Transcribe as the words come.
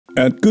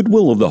At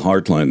Goodwill of the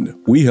Heartland,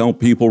 we help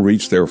people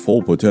reach their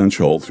full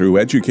potential through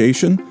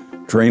education,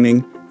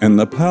 training, and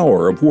the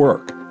power of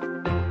work.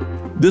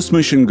 This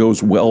mission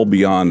goes well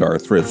beyond our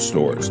thrift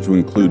stores to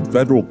include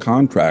federal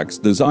contracts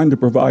designed to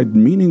provide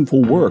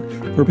meaningful work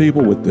for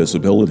people with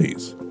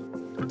disabilities.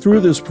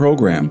 Through this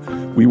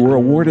program, we were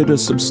awarded a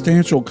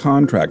substantial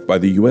contract by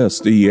the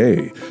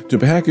USDA to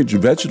package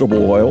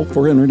vegetable oil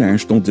for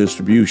international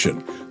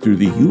distribution through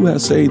the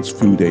USAID's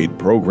Food Aid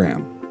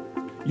program.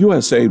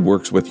 USAID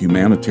works with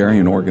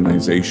humanitarian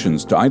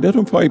organizations to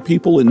identify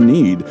people in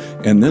need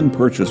and then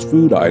purchase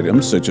food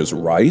items such as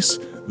rice,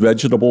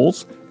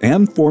 vegetables,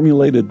 and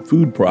formulated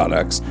food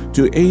products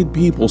to aid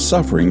people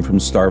suffering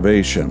from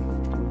starvation.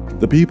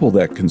 The people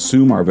that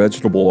consume our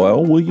vegetable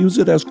oil will use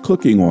it as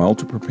cooking oil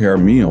to prepare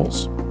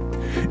meals.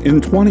 In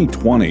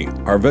 2020,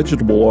 our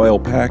vegetable oil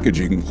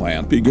packaging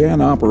plant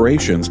began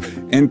operations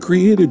and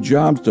created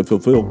jobs to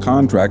fulfill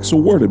contracts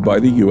awarded by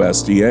the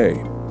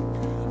USDA.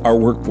 Our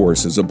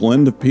workforce is a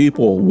blend of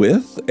people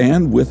with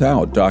and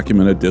without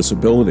documented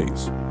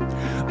disabilities.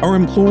 Our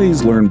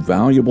employees learn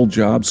valuable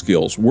job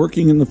skills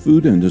working in the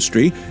food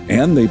industry,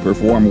 and they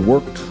perform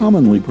work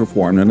commonly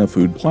performed in a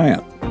food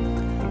plant.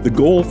 The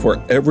goal for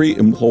every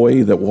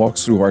employee that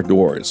walks through our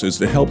doors is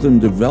to help them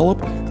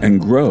develop and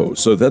grow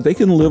so that they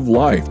can live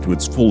life to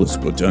its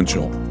fullest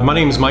potential. My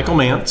name is Michael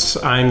Mance.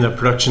 I'm the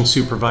production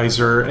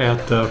supervisor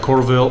at the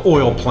Coralville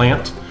oil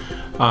plant.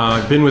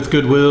 I've been with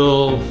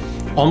Goodwill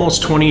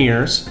almost 20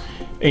 years,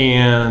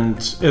 and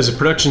as a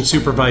production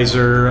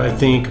supervisor, I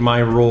think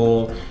my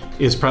role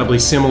is probably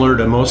similar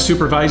to most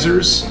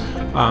supervisors.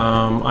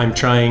 I'm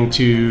trying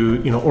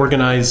to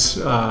organize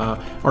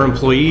our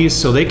employees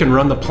so they can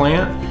run the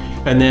plant,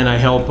 and then I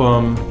help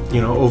them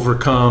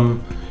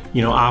overcome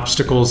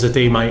obstacles that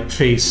they might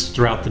face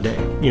throughout the day.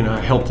 I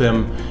help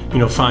them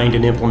find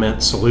and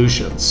implement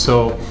solutions.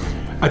 So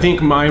I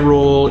think my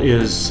role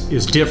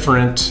is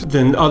different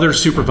than other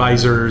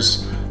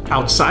supervisors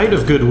outside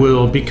of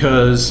Goodwill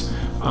because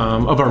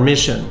of our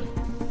mission.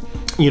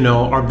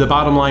 The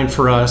bottom line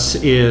for us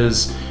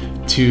is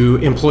to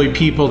employ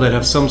people that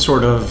have some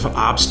sort of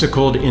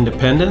obstacle to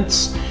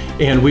independence,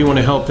 and we want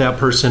to help that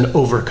person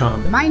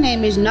overcome. My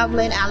name is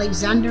Novlin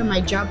Alexander.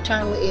 My job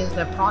title is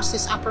the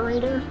process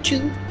operator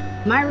 2.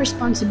 My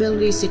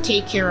responsibility is to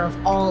take care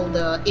of all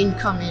the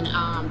incoming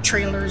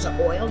trailers of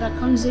oil that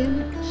comes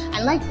in.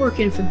 I like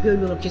working for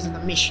Goodwill because of the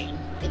mission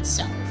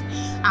itself.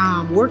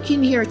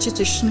 Working here, it's just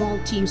a small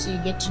team, so you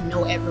get to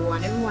know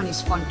everyone. Everyone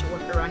is fun to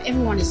work around.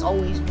 Everyone is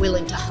always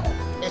willing to help.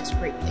 That's a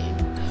great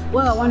thing.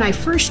 Well, when I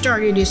first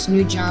started this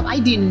new job, I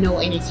didn't know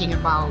anything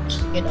about,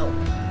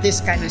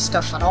 this kind of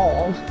stuff at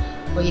all.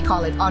 Well, you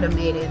call it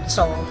automated.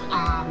 So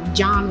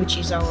John, which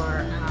is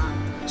our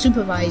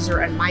supervisor,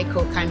 and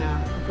Michael kind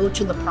of go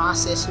through the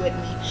process with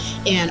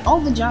me. And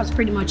all the jobs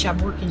pretty much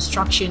have work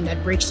instruction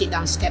that breaks it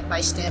down step by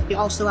step. You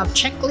also have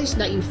checklists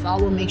that you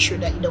follow, make sure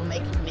that you don't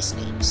make any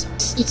mistakes.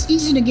 It's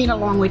easy to get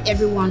along with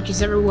everyone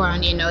because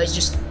everyone, is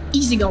just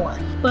easy going.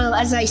 Well,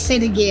 as I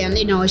said again,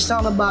 it's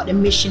all about the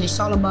mission. It's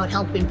all about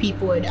helping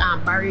people with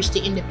barriers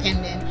to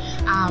independence.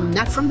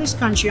 Not from this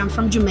country, I'm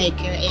from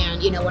Jamaica,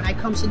 and when I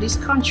come to this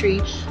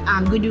country,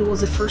 Goodwill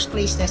was the first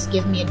place that's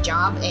given me a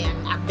job,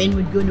 and I've been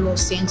with Goodwill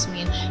since.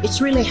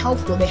 It's really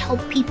helpful. They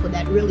help people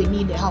that really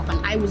need the help, and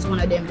I was one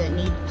of them that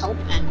need help,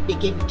 and they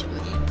gave it to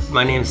me.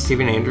 My name is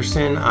Stephen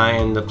Anderson. I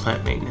am the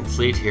plant maintenance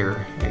lead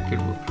here at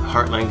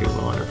Heartland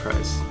Goodwill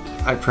Enterprises.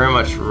 I pretty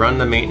much run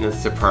the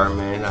maintenance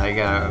department. I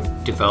gotta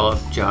develop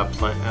job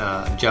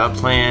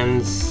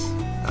plans,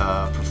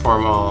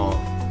 perform all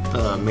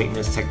the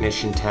maintenance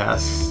technician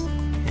tasks,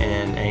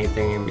 and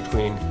anything in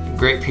between.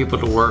 Great people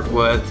to work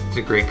with. It's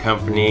a great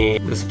company.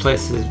 This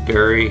place is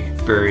very,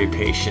 very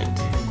patient.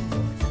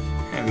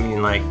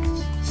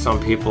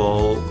 Some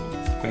people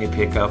may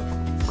pick up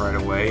right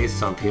away.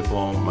 Some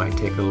people might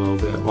take a little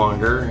bit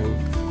longer,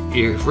 and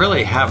you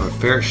really have a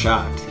fair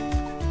shot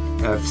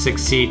of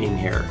succeeding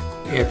here.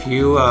 If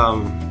you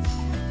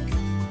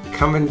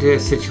come into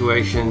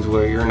situations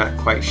where you're not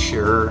quite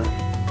sure,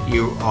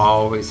 you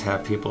always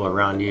have people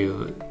around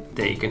you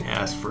that you can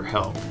ask for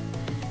help.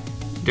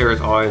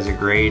 There's always a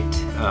great,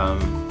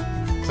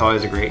 it's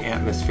always a great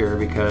atmosphere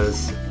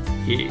because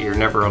you're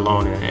never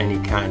alone in any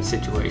kind of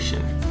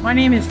situation. My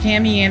name is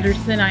Tammy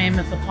Anderson. I am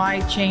a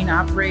supply chain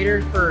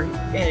operator for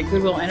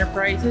Goodwill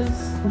Enterprises.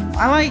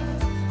 I like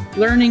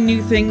learning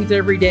new things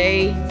every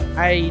day.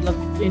 I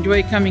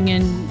enjoy coming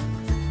in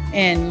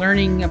and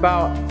learning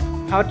about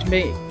how to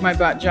make my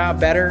job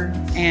better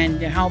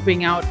and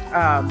helping out.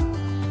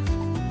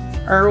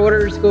 Our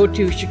orders go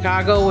to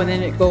Chicago and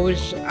then it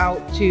goes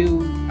out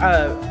to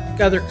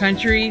other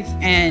countries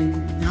and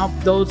help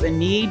those in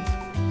need.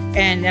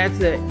 And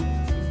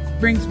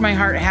brings my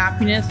heart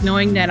happiness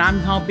knowing that I'm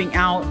helping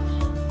out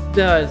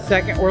the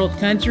second world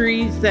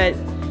countries that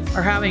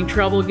are having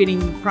trouble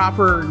getting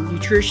proper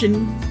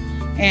nutrition,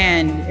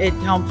 and it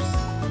helps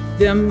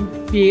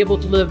them be able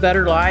to live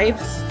better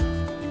lives.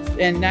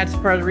 And that's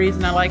part of the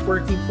reason I like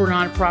working for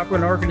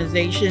nonprofit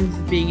organizations,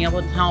 being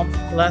able to help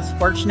less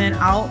fortunate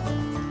out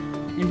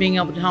and being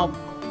able to help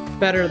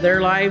better their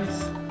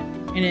lives.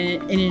 and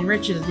it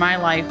enriches my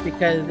life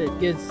because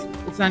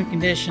it's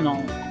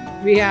unconditional.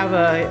 We have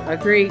a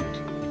great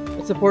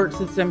support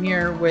system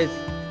here with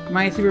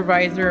my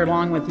supervisor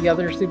along with the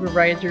other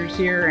supervisors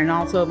here and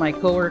also my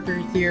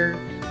coworkers here.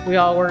 We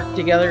all work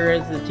together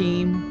as a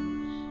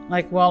team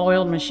like a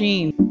well-oiled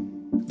machine.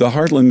 The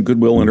Heartland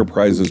Goodwill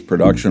Enterprises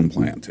production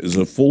plant is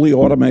a fully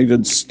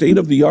automated,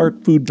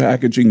 state-of-the-art food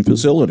packaging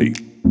facility.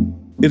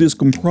 It is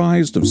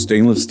comprised of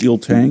stainless steel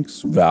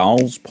tanks,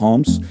 valves,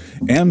 pumps,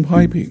 and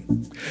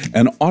piping,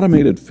 an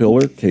automated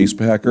filler, case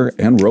packer,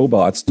 and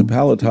robots to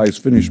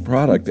palletize finished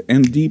product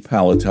and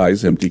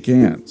depalletize empty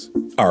cans.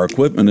 Our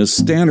equipment is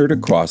standard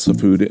across the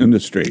food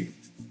industry.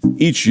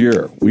 Each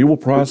year, we will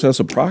process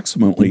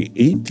approximately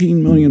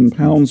 18 million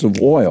pounds of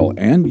oil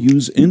and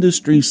use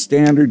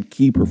industry-standard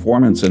key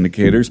performance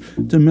indicators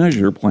to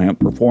measure plant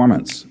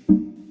performance.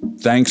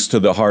 Thanks to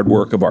the hard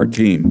work of our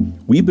team,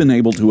 we've been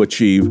able to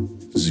achieve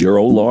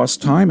 0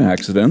 lost time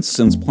accidents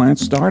since plant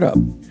startup.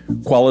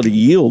 Quality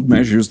yield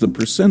measures the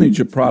percentage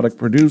of product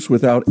produced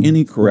without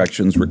any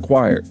corrections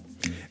required.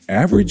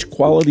 Average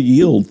quality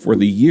yield for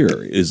the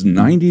year is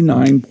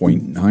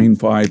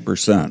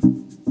 99.95%.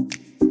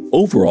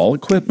 Overall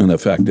equipment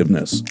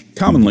effectiveness,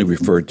 commonly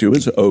referred to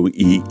as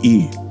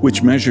OEE,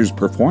 which measures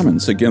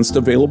performance against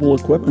available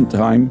equipment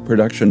time,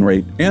 production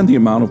rate, and the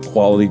amount of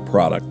quality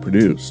product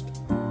produced.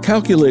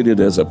 Calculated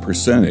as a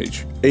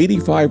percentage,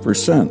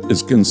 85%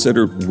 is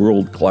considered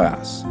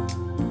world-class.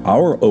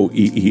 Our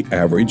OEE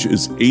average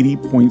is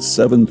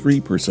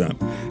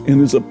 80.73%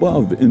 and is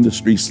above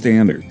industry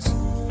standards.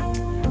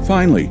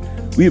 Finally,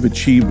 we have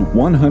achieved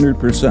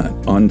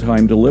 100%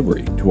 on-time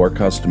delivery to our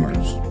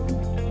customers.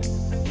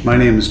 My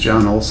name is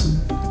John Olson,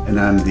 and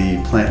I'm the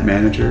plant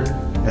manager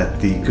at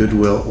the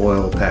Goodwill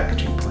Oil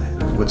Packaging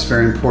Plant. What's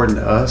very important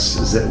to us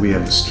is that we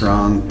have a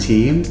strong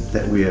team,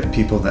 that we have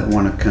people that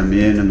want to come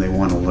in and they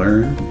want to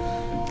learn.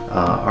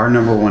 Our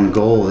number one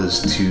goal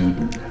is to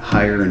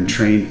hire and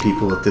train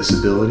people with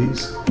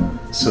disabilities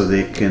so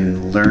they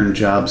can learn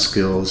job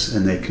skills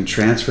and they can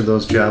transfer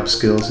those job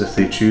skills if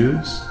they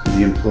choose.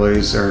 The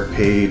employees are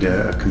paid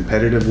a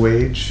competitive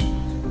wage.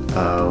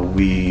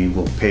 We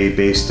will pay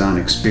based on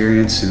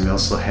experience, and we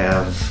also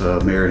have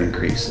merit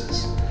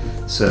increases.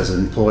 So as an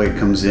employee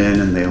comes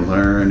in and they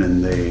learn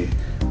and they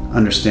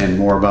understand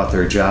more about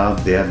their job,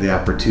 they have the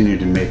opportunity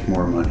to make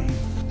more money.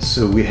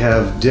 So we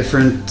have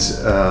different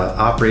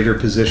operator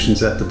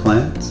positions at the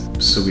plant.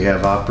 So we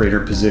have operator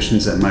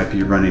positions that might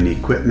be running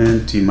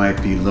equipment, you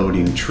might be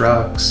loading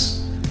trucks.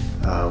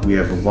 We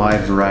have a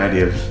wide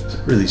variety of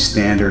really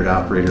standard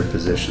operator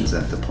positions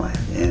at the plant.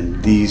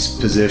 And these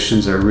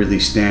positions are really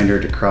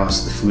standard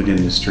across the food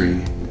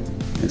industry.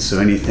 And so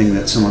anything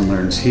that someone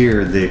learns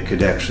here, they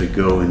could actually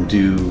go and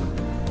do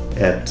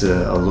at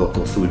a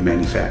local food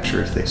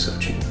manufacturer if they so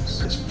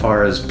choose. As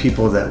far as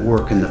people that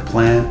work in the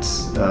plant,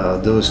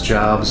 those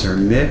jobs are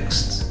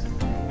mixed,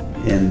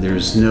 and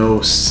there's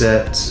no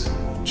set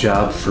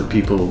job for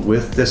people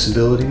with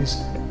disabilities,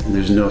 and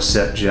there's no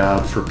set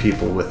job for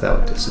people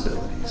without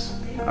disabilities.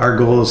 Our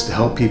goal is to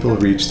help people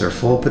reach their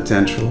full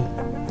potential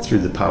through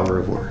the power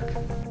of work.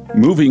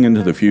 Moving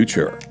into the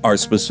future, our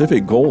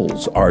specific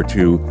goals are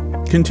to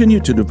continue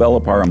to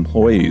develop our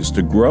employees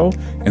to grow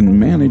and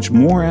manage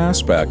more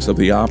aspects of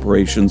the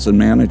operations and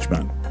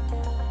management.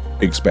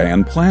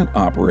 Expand plant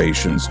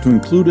operations to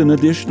include an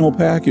additional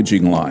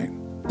packaging line.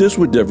 This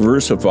would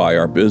diversify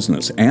our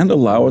business and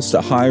allow us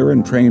to hire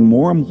and train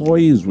more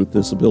employees with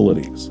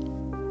disabilities.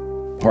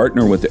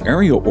 Partner with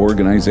area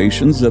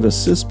organizations that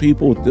assist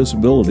people with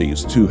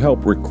disabilities to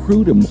help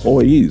recruit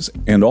employees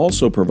and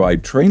also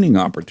provide training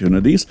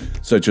opportunities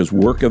such as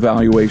work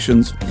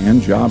evaluations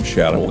and job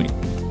shadowing.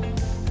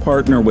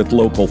 Partner with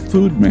local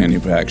food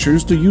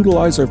manufacturers to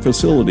utilize our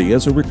facility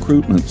as a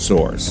recruitment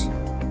source.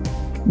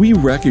 We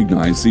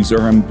recognize these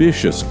are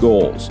ambitious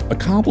goals.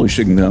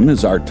 Accomplishing them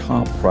is our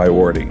top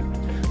priority.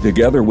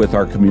 Together with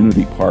our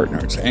community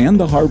partners and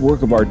the hard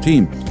work of our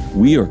team,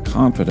 we are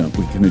confident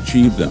we can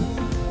achieve them.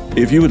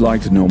 If you would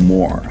like to know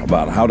more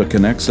about how to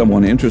connect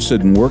someone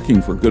interested in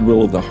working for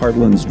Goodwill of the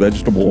Heartland's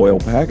vegetable oil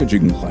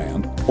packaging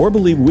plant, or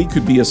believe we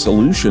could be a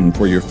solution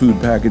for your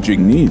food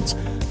packaging needs,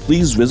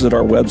 please visit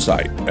our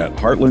website at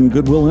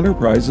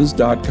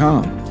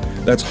heartlandgoodwillenterprises.com.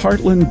 That's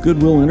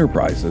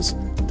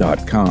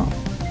heartlandgoodwillenterprises.com.